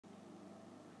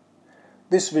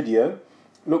This video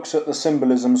looks at the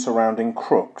symbolism surrounding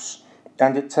crooks,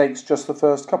 and it takes just the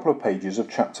first couple of pages of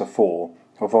chapter 4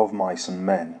 of Mice and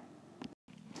Men.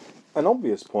 An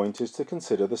obvious point is to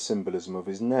consider the symbolism of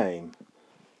his name.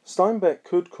 Steinbeck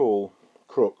could call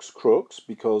Crooks Crooks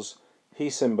because he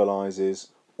symbolises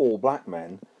all black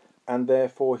men, and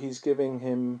therefore he's giving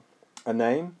him a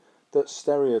name that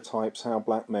stereotypes how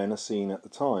black men are seen at the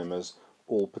time as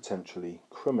all potentially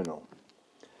criminal.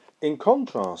 In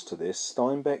contrast to this,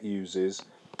 Steinbeck uses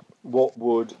what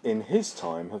would in his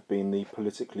time have been the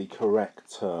politically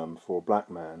correct term for a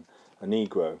black man, a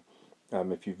Negro.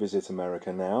 If you visit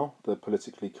America now, the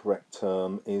politically correct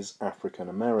term is African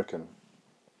American.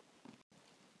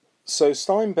 So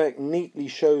Steinbeck neatly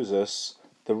shows us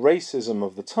the racism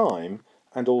of the time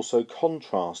and also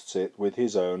contrasts it with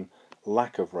his own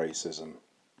lack of racism.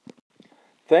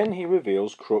 Then he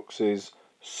reveals Crooks's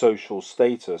social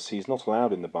status. He's not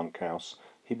allowed in the bunkhouse,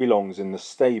 he belongs in the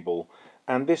stable,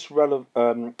 and this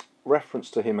reference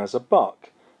to him as a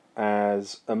buck,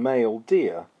 as a male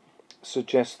deer,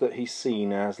 suggests that he's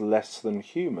seen as less than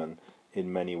human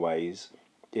in many ways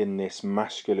in this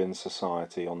masculine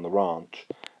society on the ranch,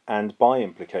 and by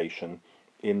implication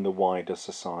in the wider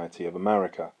society of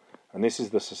America. And this is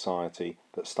the society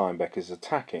that Steinbeck is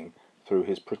attacking through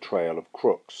his portrayal of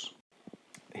Crooks.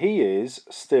 He is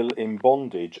still in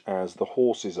bondage as the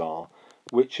horses are,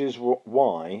 which is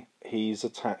why he's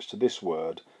attached to this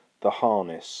word, the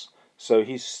harness. So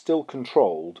he's still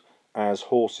controlled as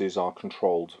horses are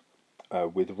controlled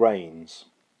with reins.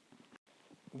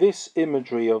 This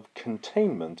imagery of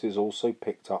containment is also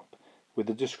picked up with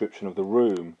the description of the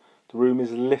room. The room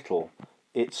is little,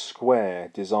 it's square,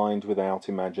 designed without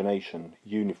imagination,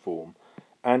 uniform,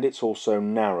 and it's also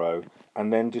narrow,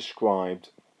 and then described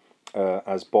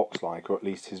as box-like, or at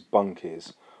least his bunk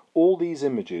is. All these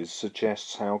images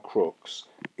suggest how Crooks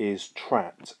is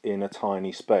trapped in a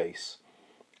tiny space,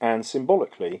 and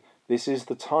symbolically this is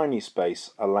the tiny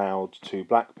space allowed to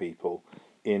black people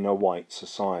in a white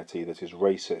society that is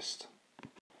racist.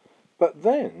 But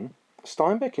then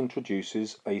Steinbeck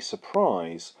introduces a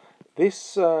surprise.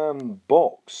 This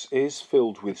box is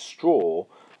filled with straw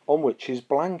on which his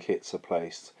blankets are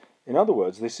placed. In other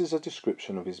words, this is a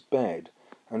description of his bed,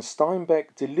 and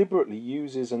Steinbeck deliberately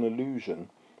uses an allusion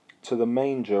to the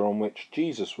manger on which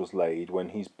Jesus was laid when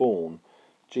he's born.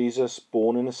 Jesus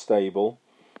born in a stable,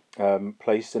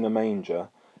 placed in a manger,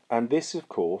 and this of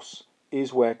course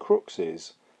is where Crooks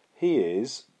is. He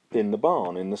is in the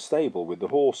barn, in the stable with the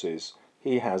horses.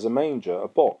 He has a manger, a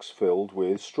box filled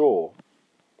with straw.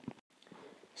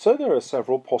 So there are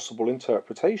several possible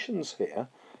interpretations here.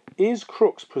 Is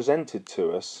Crooks presented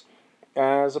to us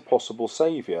as a possible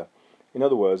saviour? In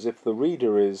other words, if the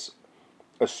reader is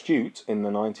astute in the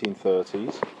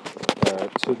 1930s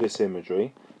to this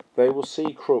imagery, they will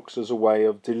see Crooks as a way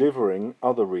of delivering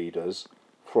other readers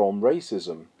from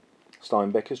racism.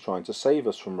 Steinbeck is trying to save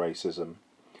us from racism.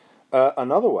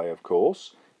 Another way, of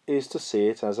course, is to see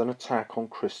it as an attack on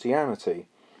Christianity.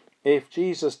 If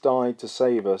Jesus died to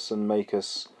save us and make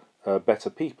us better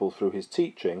people through his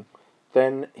teaching,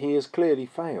 then he has clearly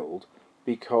failed,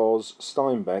 because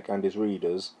Steinbeck and his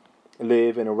readers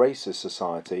live in a racist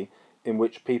society in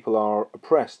which people are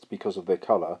oppressed because of their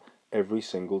colour every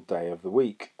single day of the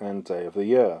week and day of the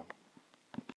year.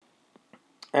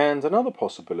 And another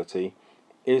possibility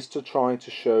is to try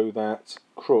to show that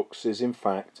Crooks is in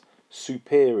fact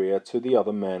superior to the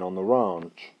other men on the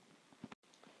ranch.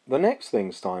 The next thing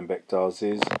Steinbeck does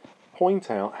is point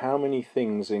out how many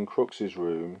things in Crooks's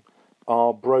room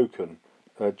are broken,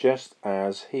 just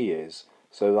as he is.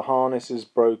 So the harness is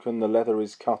broken, the leather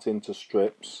is cut into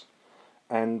strips,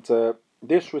 and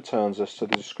this returns us to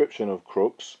the description of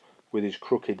Crooks with his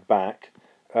crooked back.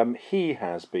 He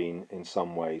has been in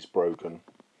some ways broken,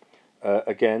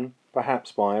 again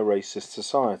perhaps by a racist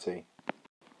society.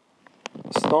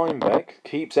 Steinbeck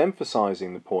keeps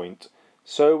emphasising the point.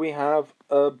 So we have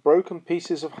broken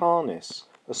pieces of harness,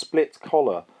 a split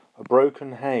collar, a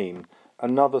broken hame,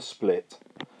 another split,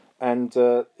 and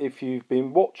if you've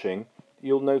been watching,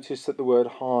 you'll notice that the word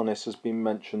harness has been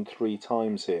mentioned 3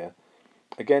 times here.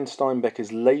 Again, Steinbeck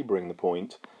is labouring the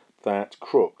point that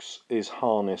Crooks is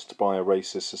harnessed by a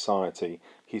racist society.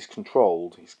 He's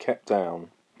controlled, he's kept down.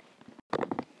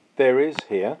 There is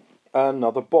here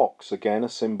another box, again a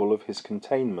symbol of his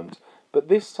containment, but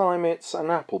this time it's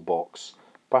an apple box,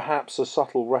 perhaps a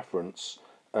subtle reference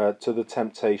to the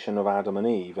temptation of Adam and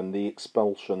Eve and the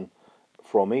expulsion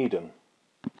from Eden.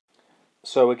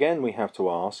 So again we have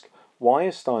to ask, why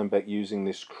is Steinbeck using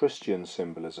this Christian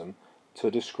symbolism to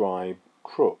describe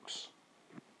Crooks?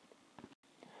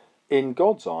 In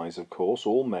God's eyes, of course,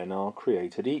 all men are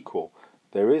created equal,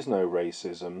 There is no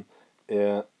racism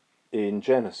in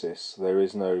Genesis. There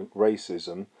is no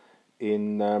racism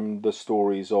in the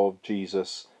stories of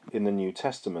Jesus in the New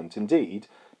Testament. Indeed,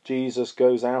 Jesus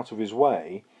goes out of his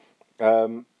way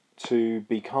to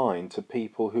be kind to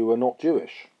people who are not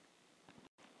Jewish.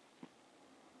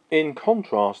 In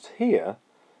contrast here,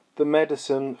 the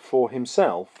medicine for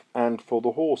himself and for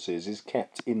the horses is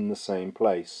kept in the same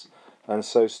place. And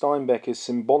so Steinbeck is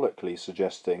symbolically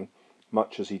suggesting,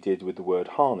 much as he did with the word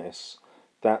harness,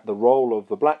 that the role of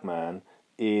the black man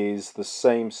is the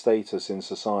same status in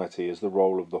society as the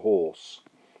role of the horse,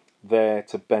 there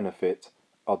to benefit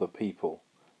other people.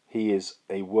 He is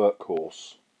a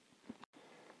workhorse.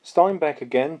 Steinbeck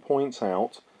again points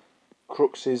out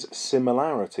Crooks's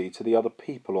similarity to the other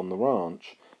people on the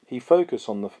ranch. He focuses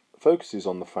on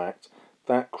the fact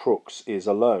that Crooks is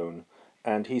alone,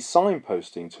 and he's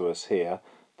signposting to us here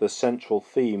the central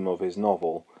theme of his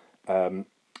novel,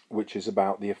 which is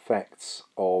about the effects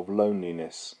of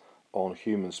loneliness on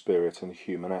human spirit and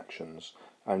human actions.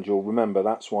 And you'll remember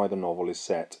that's why the novel is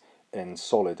set in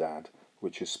Soledad,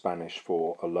 which is Spanish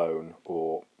for alone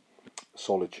or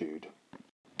solitude.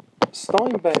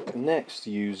 Steinbeck next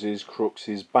uses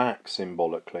Crooks's back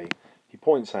symbolically. He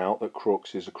points out that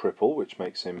Crooks is a cripple, which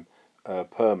makes him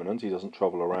permanent. He doesn't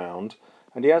travel around,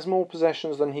 and he has more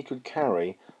possessions than he could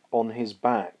carry on his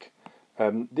back.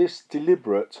 This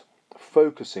deliberate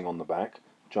focusing on the back,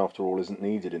 which after all isn't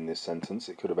needed in this sentence,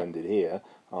 it could have ended here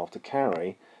after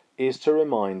carry, is to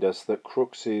remind us that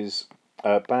Crooks's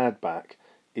bad back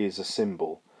is a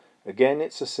symbol. Again,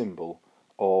 it's a symbol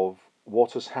of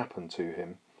what has happened to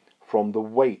him from the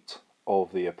weight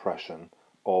of the oppression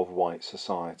of white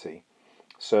society.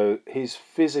 So his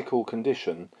physical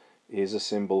condition is a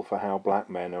symbol for how black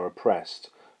men are oppressed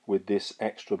with this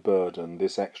extra burden,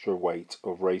 this extra weight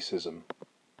of racism.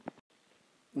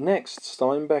 Next,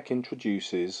 Steinbeck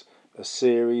introduces a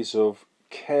series of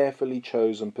carefully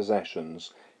chosen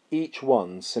possessions, each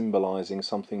one symbolising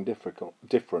something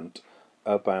different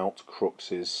about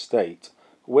Crooks's state.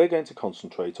 We're going to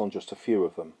concentrate on just a few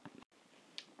of them.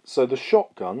 So the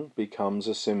shotgun becomes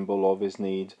a symbol of his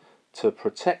need to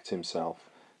protect himself.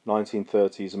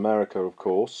 1930s America, of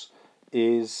course,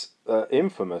 is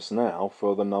infamous now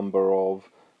for the number of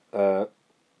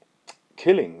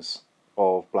killings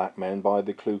of black men by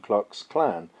the Ku Klux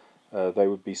Klan. They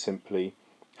would be simply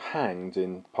hanged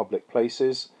in public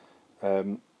places,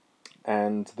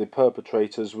 and the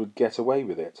perpetrators would get away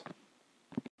with it.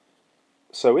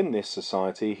 So in this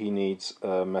society he needs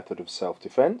a method of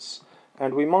self-defense,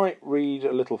 and we might read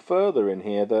a little further in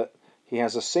here that he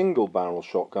has a single-barrel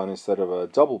shotgun instead of a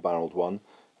double-barreled one,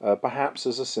 perhaps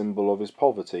as a symbol of his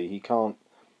poverty. He can't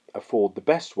afford the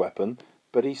best weapon,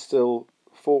 but he still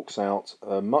forks out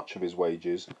much of his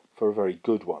wages for a very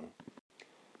good one.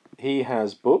 He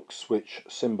has books which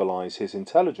symbolise his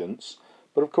intelligence,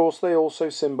 but of course they also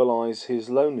symbolise his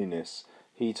loneliness.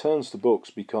 He turns to books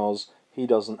because he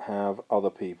doesn't have other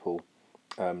people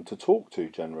to talk to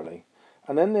generally.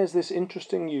 And then there's this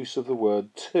interesting use of the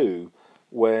word to,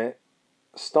 where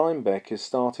Steinbeck is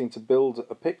starting to build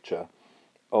a picture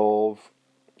of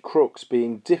Crooks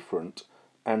being different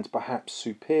and perhaps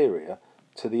superior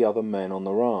to the other men on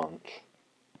the ranch.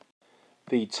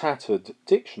 The tattered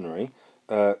dictionary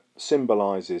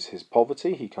symbolises his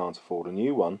poverty, he can't afford a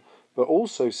new one, but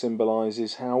also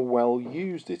symbolises how well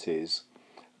used it is.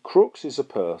 Crooks is a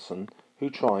person who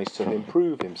tries to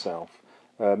improve himself,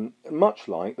 much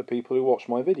like the people who watch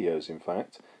my videos, in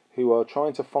fact, who are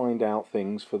trying to find out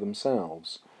things for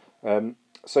themselves.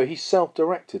 So he's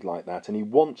self-directed like that, and he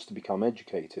wants to become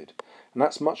educated. And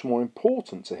that's much more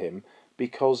important to him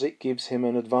because it gives him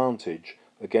an advantage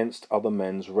against other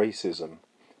men's racism.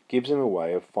 It gives him a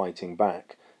way of fighting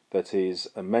back that is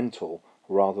mental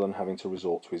rather than having to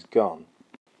resort to his gun.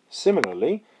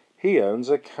 Similarly, he owns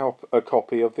a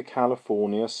copy of the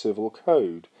California Civil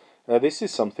Code. This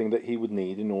is something that he would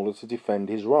need in order to defend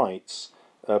his rights,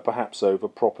 perhaps over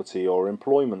property or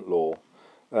employment law.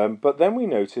 But then we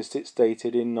noticed it's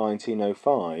dated in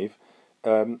 1905,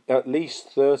 at least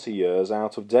 30 years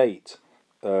out of date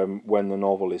when the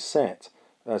novel is set,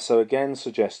 so again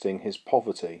suggesting his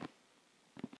poverty.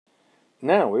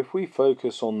 Now, if we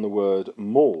focus on the word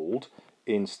mauled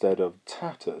instead of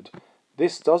tattered,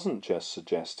 this doesn't just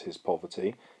suggest his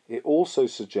poverty, it also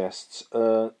suggests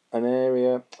a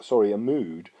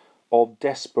mood of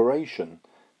desperation.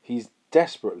 He's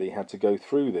desperately had to go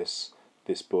through this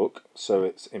book, so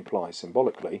it implies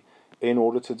symbolically, in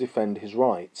order to defend his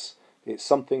rights. It's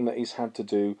something that he's had to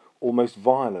do almost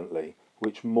violently,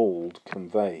 which mauled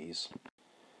conveys.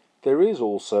 There is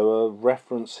also a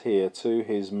reference here to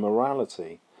his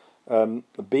morality.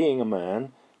 Being a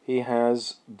man, he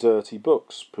has dirty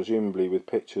books, presumably with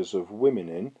pictures of women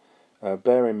in.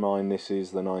 Bear in mind this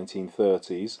is the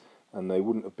 1930s and they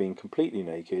wouldn't have been completely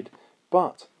naked,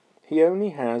 but he only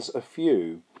has a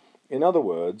few. In other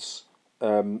words,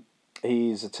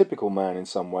 he's a typical man in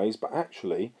some ways, but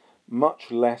actually much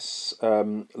less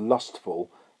lustful,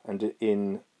 and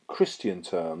in Christian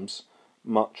terms,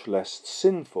 much less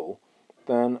sinful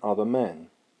than other men.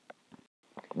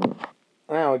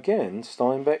 Now again,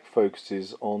 Steinbeck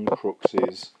focuses on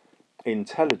Crooks's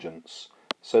intelligence.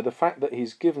 So the fact that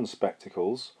he's given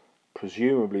spectacles,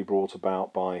 presumably brought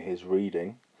about by his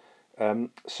reading,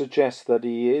 suggests that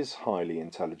he is highly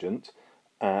intelligent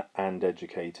and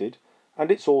educated,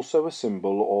 and it's also a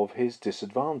symbol of his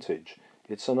disadvantage.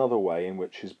 It's another way in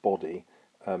which his body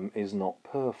is not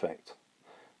perfect.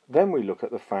 Then we look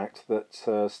at the fact that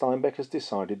Steinbeck has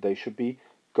decided they should be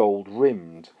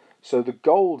gold-rimmed. So the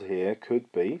gold here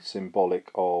could be symbolic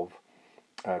of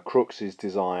Crooks's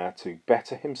desire to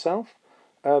better himself,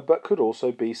 but could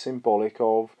also be symbolic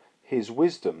of his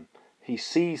wisdom. He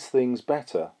sees things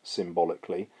better,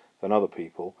 symbolically, than other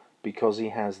people because he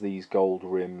has these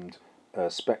gold-rimmed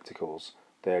spectacles.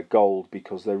 They're gold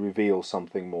because they reveal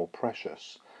something more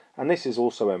precious. And this is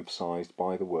also emphasised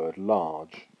by the word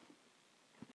large.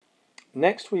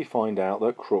 Next we find out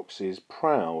that Crooks is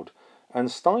proud, and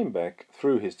Steinbeck,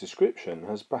 through his description,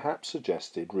 has perhaps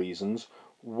suggested reasons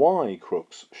why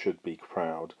Crooks should be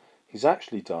proud. He's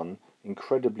actually done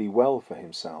incredibly well for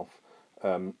himself,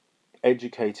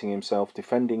 educating himself,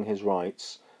 defending his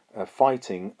rights,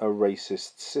 fighting a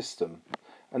racist system.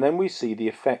 And then we see the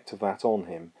effect of that on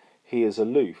him. He is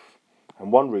aloof,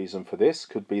 and one reason for this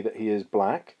could be that he is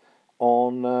black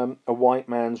on a white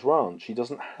man's ranch. He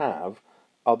doesn't have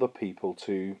other people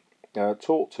to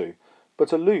talk to.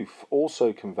 But aloof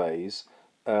also conveys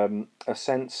a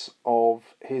sense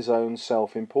of his own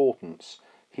self-importance.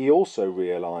 He also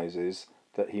realises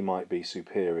that he might be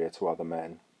superior to other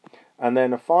men. And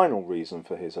then a final reason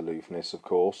for his aloofness, of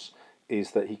course,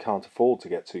 is that he can't afford to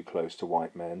get too close to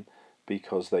white men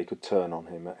because they could turn on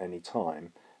him at any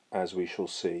time, as we shall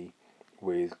see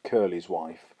with Curly's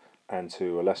wife and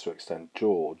to a lesser extent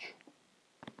George.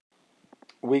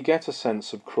 We get a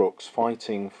sense of Crooks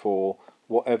fighting for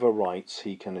whatever rights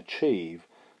he can achieve.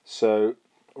 So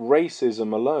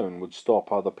racism alone would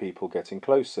stop other people getting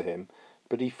close to him,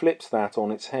 but he flips that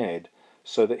on its head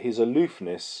so that his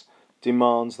aloofness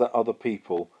demands that other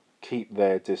people keep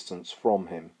their distance from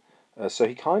him. So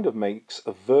he kind of makes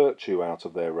a virtue out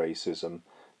of their racism.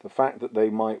 The fact that they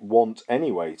might want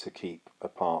anyway to keep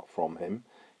apart from him,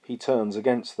 he turns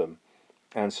against them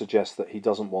and suggests that he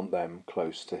doesn't want them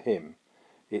close to him.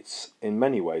 It's in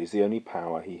many ways the only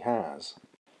power he has.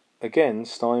 Again,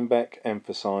 Steinbeck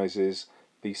emphasises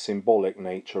the symbolic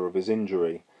nature of his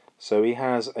injury. So he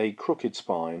has a crooked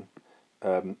spine,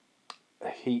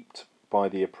 heaped by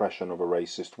the oppression of a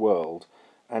racist world,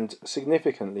 and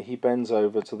significantly he bends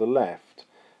over to the left.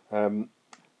 The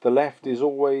left is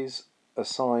always a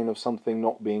sign of something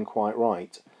not being quite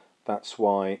right. That's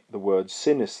why the word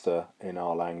sinister in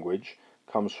our language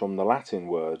comes from the Latin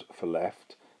word for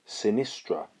left,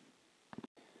 sinistra.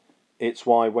 It's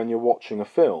why when you're watching a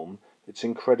film, it's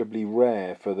incredibly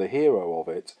rare for the hero of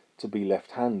it to be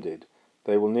left-handed.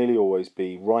 They will nearly always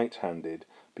be right-handed,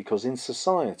 because in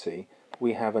society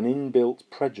we have an inbuilt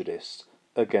prejudice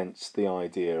against the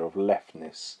idea of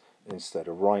leftness instead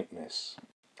of rightness.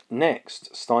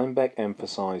 Next, Steinbeck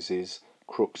emphasises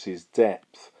Crooks's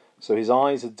depth. So his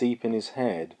eyes are deep in his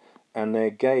head, and their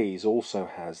gaze also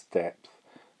has depth,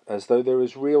 as though there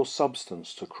is real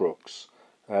substance to Crooks.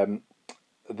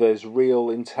 There's real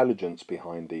intelligence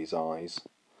behind these eyes.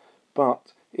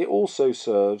 But it also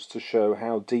serves to show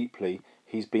how deeply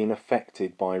he's been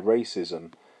affected by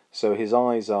racism. So his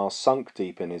eyes are sunk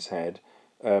deep in his head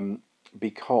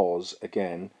because,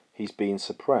 again, he's been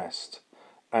suppressed.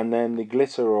 And then the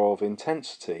glitter of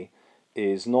intensity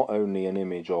is not only an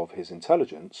image of his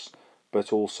intelligence,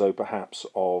 but also perhaps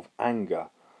of anger.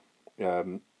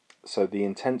 So the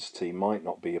intensity might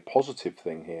not be a positive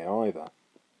thing here either.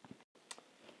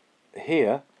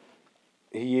 Here,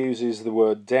 he uses the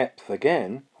word depth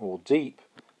again, or deep,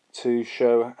 to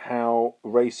show how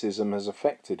racism has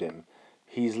affected him.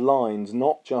 He's lined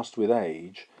not just with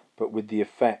age, but with the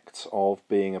effects of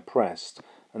being oppressed.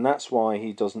 And that's why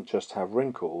he doesn't just have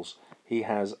wrinkles, he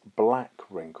has black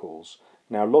wrinkles.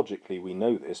 Now logically we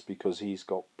know this because he's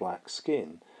got black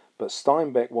skin, but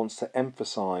Steinbeck wants to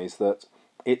emphasise that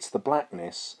it's the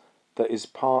blackness that is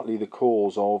partly the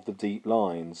cause of the deep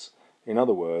lines. In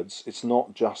other words, it's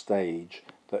not just age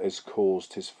that has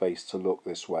caused his face to look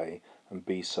this way and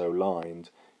be so lined.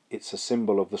 it's a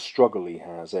symbol of the struggle he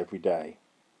has every day.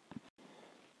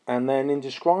 And then in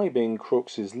describing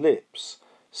Crooks's lips,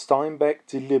 Steinbeck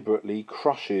deliberately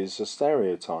crushes a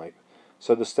stereotype.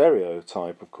 So the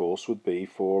stereotype, of course, would be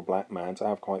for a black man to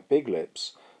have quite big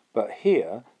lips. But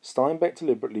here, Steinbeck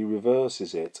deliberately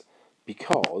reverses it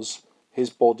because his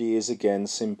body is again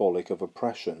symbolic of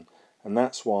oppression, and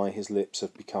that's why his lips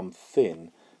have become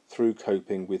thin through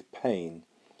coping with pain.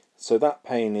 So that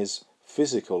pain is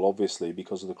physical, obviously,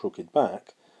 because of the crooked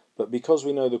back, but because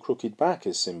we know the crooked back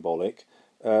is symbolic,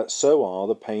 so are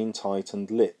the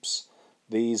pain-tightened lips.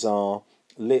 These are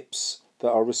lips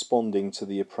that are responding to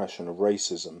the oppression of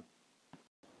racism.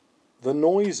 The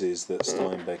noises that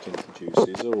Steinbeck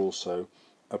introduces are also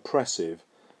oppressive.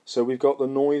 So we've got the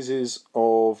noises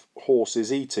of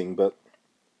horses eating, but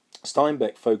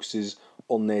Steinbeck focuses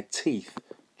on their teeth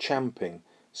champing.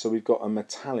 So we've got a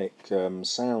metallic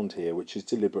sound here which is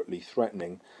deliberately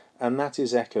threatening, and that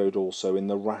is echoed also in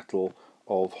the rattle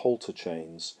of halter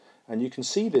chains. And you can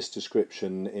see this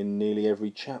description in nearly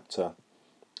every chapter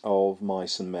of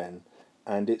Mice and Men,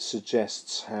 and it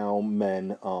suggests how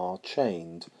men are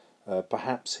chained,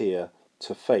 perhaps here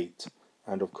to fate,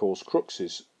 and of course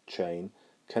Crooks's chain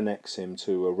connects him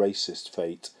to a racist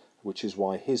fate, which is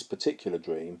why his particular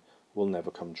dream will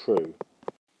never come true.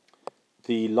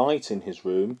 The light in his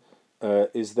room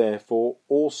is therefore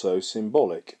also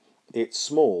symbolic. It's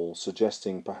small,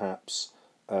 suggesting perhaps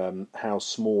how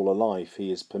small a life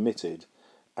he is permitted,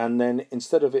 and then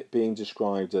instead of it being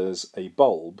described as a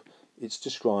bulb, it's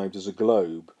described as a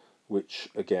globe, which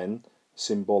again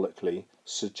symbolically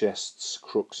suggests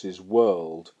Crooks's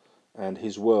world, and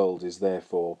his world is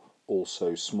therefore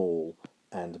also small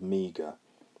and meagre.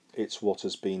 It's what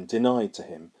has been denied to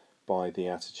him by the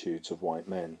attitudes of white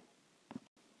men.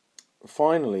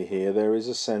 Finally here there is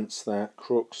a sense that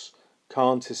Crooks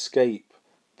can't escape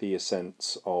the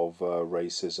essence of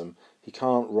racism. He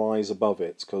can't rise above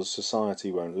it because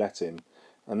society won't let him,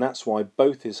 and that's why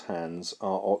both his hands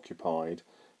are occupied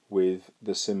with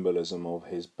the symbolism of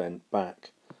his bent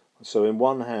back. So in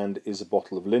one hand is a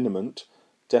bottle of liniment,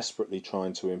 desperately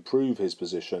trying to improve his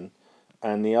position,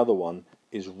 and the other one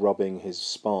is rubbing his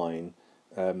spine,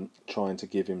 trying to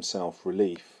give himself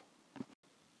relief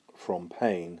from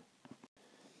pain.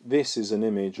 This is an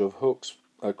image of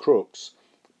Crooks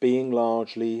being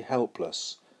largely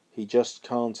helpless. He just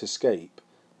can't escape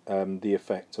the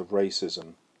effect of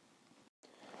racism.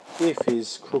 If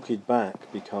his crooked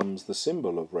back becomes the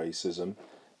symbol of racism,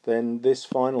 then this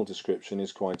final description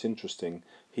is quite interesting.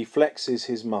 He flexes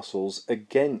his muscles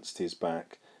against his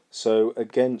back, so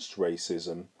against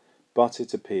racism, but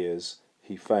it appears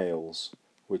he fails,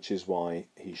 which is why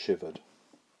he shivered.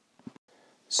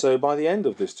 So by the end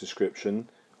of this description,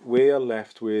 we are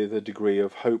left with a degree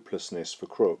of hopelessness for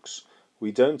Crooks.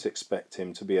 We don't expect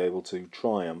him to be able to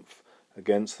triumph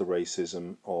against the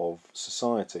racism of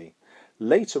society.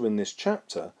 Later in this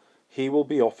chapter, he will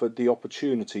be offered the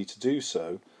opportunity to do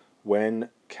so when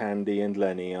Candy and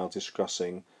Lenny are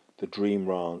discussing the dream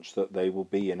ranch that they will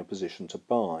be in a position to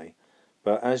buy.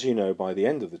 But as you know, by the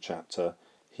end of the chapter,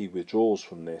 he withdraws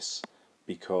from this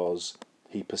because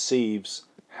he perceives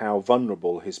how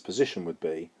vulnerable his position would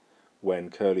be when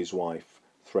Curly's wife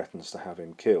threatens to have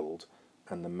him killed,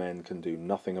 and the men can do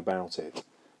nothing about it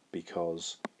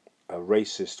because a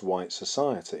racist white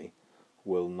society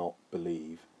will not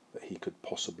believe that he could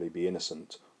possibly be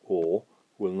innocent, or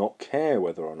will not care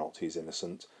whether or not he's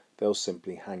innocent. They'll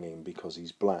simply hang him because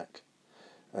he's black.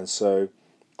 And so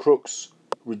Crooks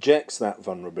rejects that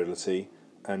vulnerability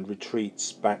and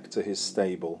retreats back to his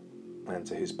stable and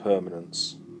to his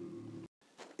permanence.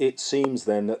 It seems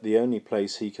then that the only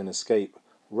place he can escape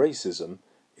racism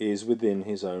is within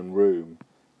his own room.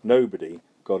 Nobody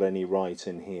got any right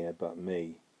in here but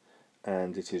me.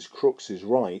 And it is Crooks's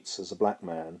rights as a black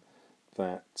man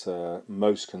that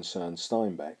most concern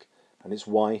Steinbeck, and it's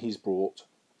why he's brought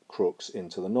Crooks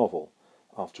into the novel.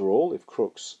 After all, if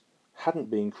Crooks hadn't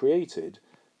been created,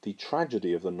 the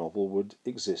tragedy of the novel would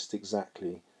exist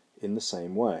exactly in the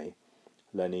same way.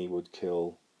 Lenny would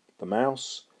kill the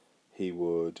mouse, he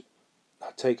would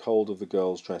take hold of the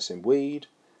girl's dress in weed,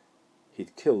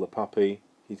 he'd kill the puppy,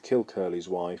 he'd kill Curly's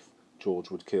wife, George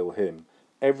would kill him.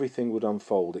 Everything would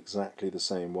unfold exactly the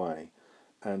same way.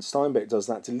 And Steinbeck does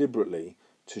that deliberately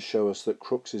to show us that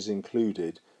Crooks is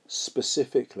included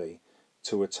specifically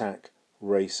to attack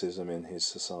racism in his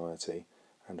society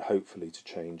and hopefully to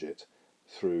change it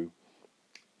through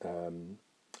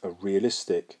a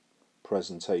realistic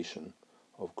presentation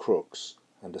of Crooks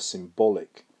and a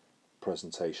symbolic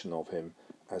presentation of him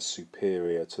as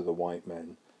superior to the white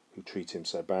men who treat him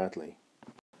so badly.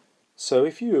 So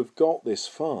if you have got this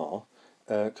far,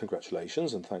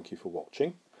 Congratulations and thank you for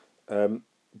watching.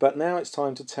 But now it's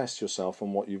time to test yourself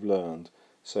on what you've learned.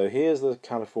 So here's the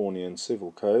Californian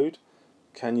Civil Code.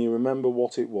 Can you remember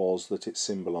what it was that it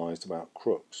symbolised about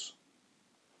crooks?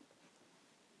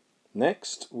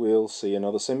 Next we'll see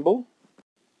another symbol.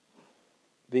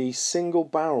 The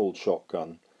single-barreled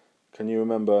shotgun. Can you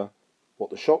remember what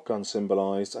the shotgun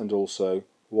symbolised and also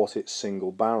what its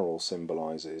single barrel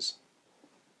symbolises?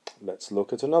 Let's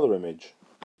look at another image.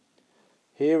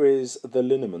 Here is the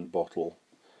liniment bottle.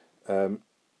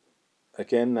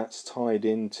 Again, that's tied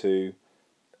into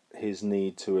his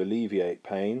need to alleviate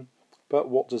pain, but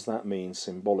what does that mean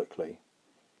symbolically?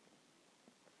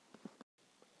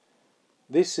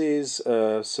 This is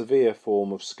a severe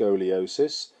form of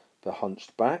scoliosis, the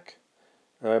hunched back.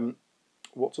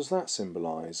 What does that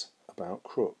symbolise about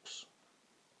crooks?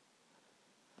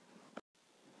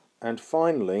 And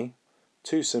finally,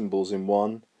 two symbols in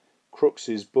one,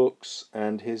 Crooks's books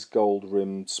and his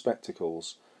gold-rimmed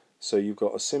spectacles. So you've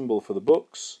got a symbol for the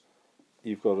books,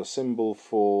 you've got a symbol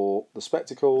for the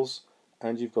spectacles,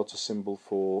 and you've got a symbol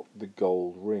for the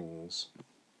gold rings.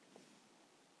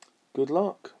 Good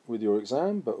luck with your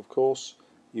exam, but of course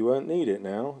you won't need it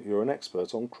now, you're an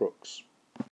expert on crooks.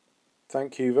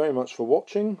 Thank you very much for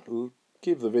watching.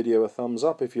 Give the video a thumbs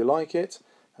up if you like it,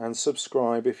 and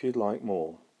subscribe if you'd like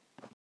more.